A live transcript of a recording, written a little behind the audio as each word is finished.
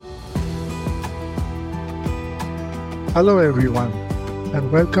Hello, everyone,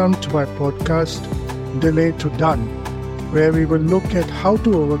 and welcome to my podcast, Delay to Done, where we will look at how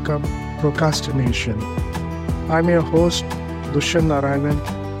to overcome procrastination. I'm your host, Dushan Narayanan,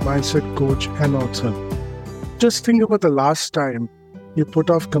 mindset coach and author. Just think about the last time you put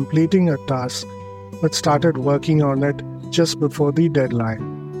off completing a task but started working on it just before the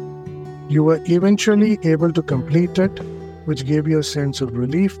deadline. You were eventually able to complete it, which gave you a sense of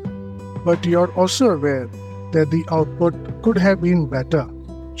relief, but you're also aware that the output could have been better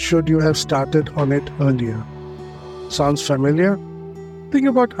should you have started on it earlier. Sounds familiar? Think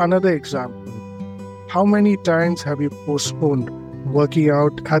about another example. How many times have you postponed working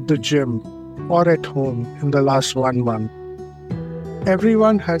out at the gym or at home in the last 1 month?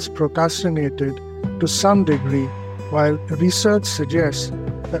 Everyone has procrastinated to some degree, while research suggests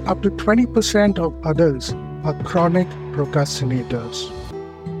that up to 20% of adults are chronic procrastinators.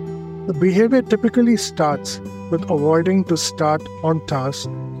 The behavior typically starts with avoiding to start on tasks,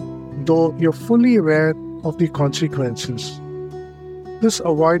 though you're fully aware of the consequences. This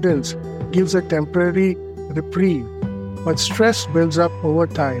avoidance gives a temporary reprieve, but stress builds up over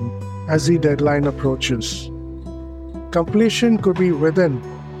time as the deadline approaches. Completion could be within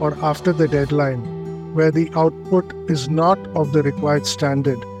or after the deadline, where the output is not of the required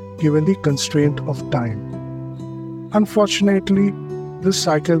standard given the constraint of time. Unfortunately, this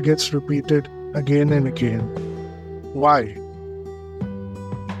cycle gets repeated again and again. Why?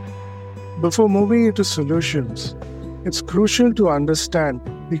 Before moving into solutions, it's crucial to understand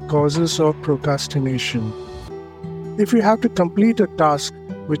the causes of procrastination. If you have to complete a task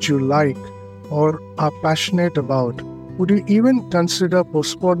which you like or are passionate about, would you even consider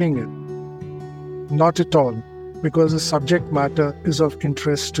postponing it? Not at all, because the subject matter is of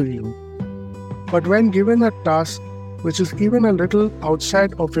interest to you. But when given a task which is even a little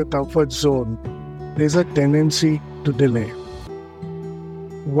outside of your comfort zone, there's a tendency to delay.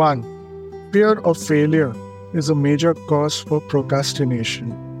 1. Fear of failure is a major cause for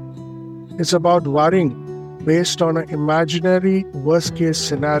procrastination. It's about worrying based on an imaginary worst-case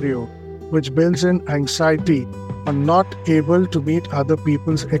scenario which builds in anxiety on not able to meet other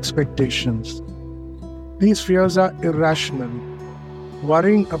people's expectations. These fears are irrational.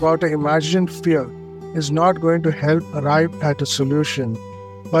 Worrying about an imagined fear is not going to help arrive at a solution,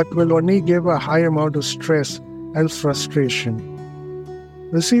 but will only give a high amount of stress and frustration.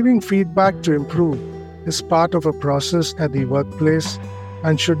 Receiving feedback to improve is part of a process at the workplace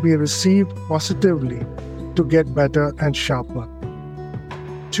and should be received positively to get better and sharper.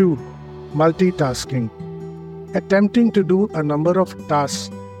 2. Multitasking. Attempting to do a number of tasks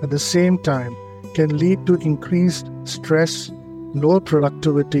at the same time can lead to increased stress, lower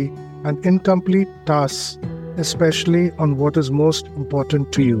productivity, and incomplete tasks, especially on what is most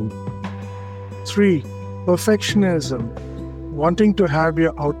important to you. 3. Perfectionism. Wanting to have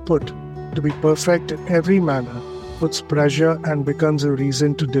your output to be perfect in every manner puts pressure and becomes a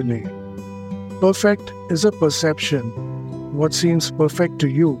reason to delay. Perfect is a perception. What seems perfect to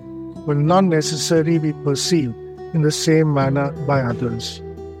you will not necessarily be perceived in the same manner by others.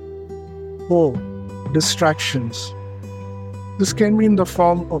 4. Distractions. This can be in the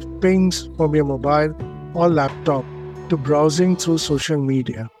form of pings from your mobile or laptop to browsing through social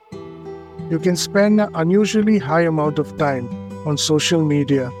media. You can spend an unusually high amount of time on social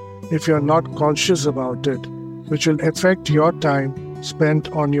media if you are not conscious about it, which will affect your time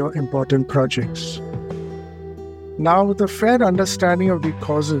spent on your important projects. Now, with a fair understanding of the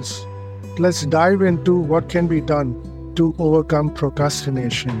causes, let's dive into what can be done to overcome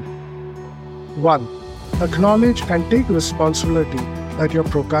procrastination. 1. Acknowledge and take responsibility that you're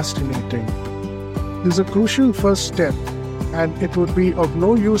procrastinating. This is a crucial first step, and it would be of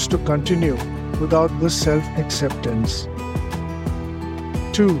no use to continue without this self-acceptance.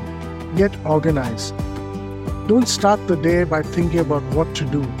 2. Get organized. Don't start the day by thinking about what to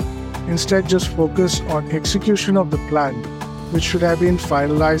do. Instead, just focus on execution of the plan, which should have been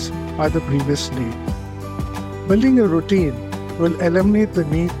finalized by the previous day. Building a routine will eliminate the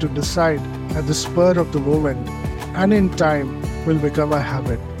need to decide at the spur of the moment, and in time will become a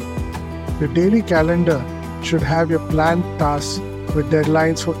habit. Your daily calendar should have your planned tasks with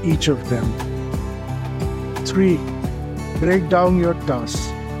deadlines for each of them. 3. Break down your tasks.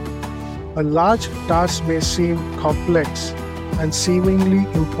 A large task may seem complex and seemingly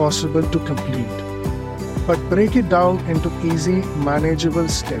impossible to complete, but break it down into easy, manageable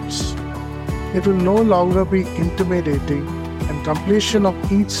steps. It will no longer be intimidating, and completion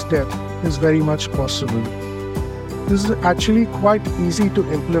of each step is very much possible. This is actually quite easy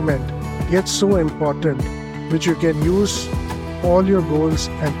to implement, yet so important, which you can use all your goals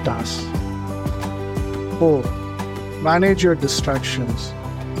and tasks. 4. Manage your distractions.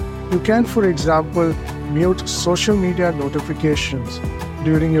 You can, for example, mute social media notifications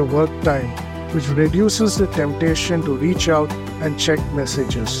during your work time, which reduces the temptation to reach out and check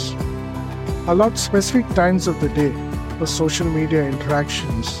messages. Allot specific times of the day for social media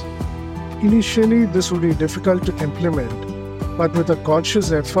interactions. Initially, this will be difficult to implement, but with a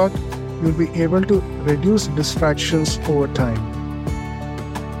conscious effort, you'll be able to reduce distractions over time.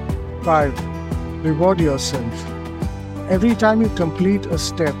 5. Reward yourself. Every time you complete a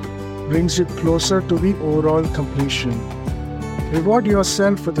step brings you closer to the overall completion. Reward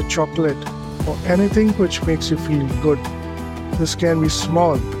yourself with a chocolate or anything which makes you feel good. This can be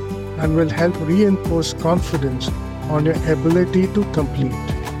small and will help reinforce confidence on your ability to complete.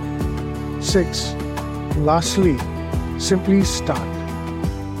 6. Lastly, simply start.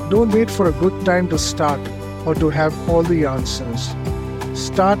 Don't wait for a good time to start or to have all the answers.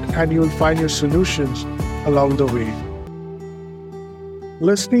 Start and you'll find your solutions along the way.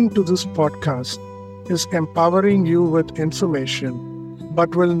 Listening to this podcast is empowering you with information,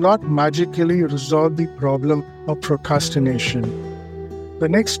 but will not magically resolve the problem of procrastination. The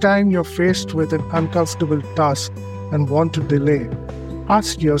next time you're faced with an uncomfortable task and want to delay,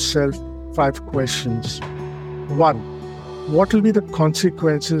 ask yourself 5 questions. 1. What will be the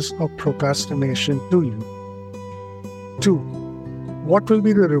consequences of procrastination to you? 2. What will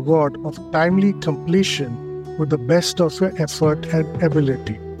be the reward of timely completion with the best of your effort and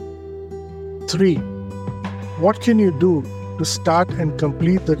ability? 3. What can you do to start and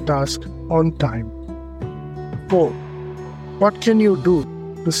complete the task on time? 4. What can you do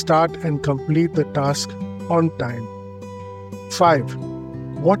to start and complete the task on time? 5.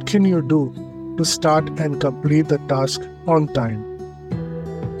 What can you do to start and complete the task on time?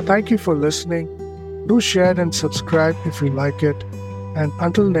 Thank you for listening. Do share and subscribe if you like it. And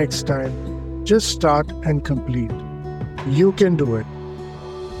until next time, just start and complete. You can do it.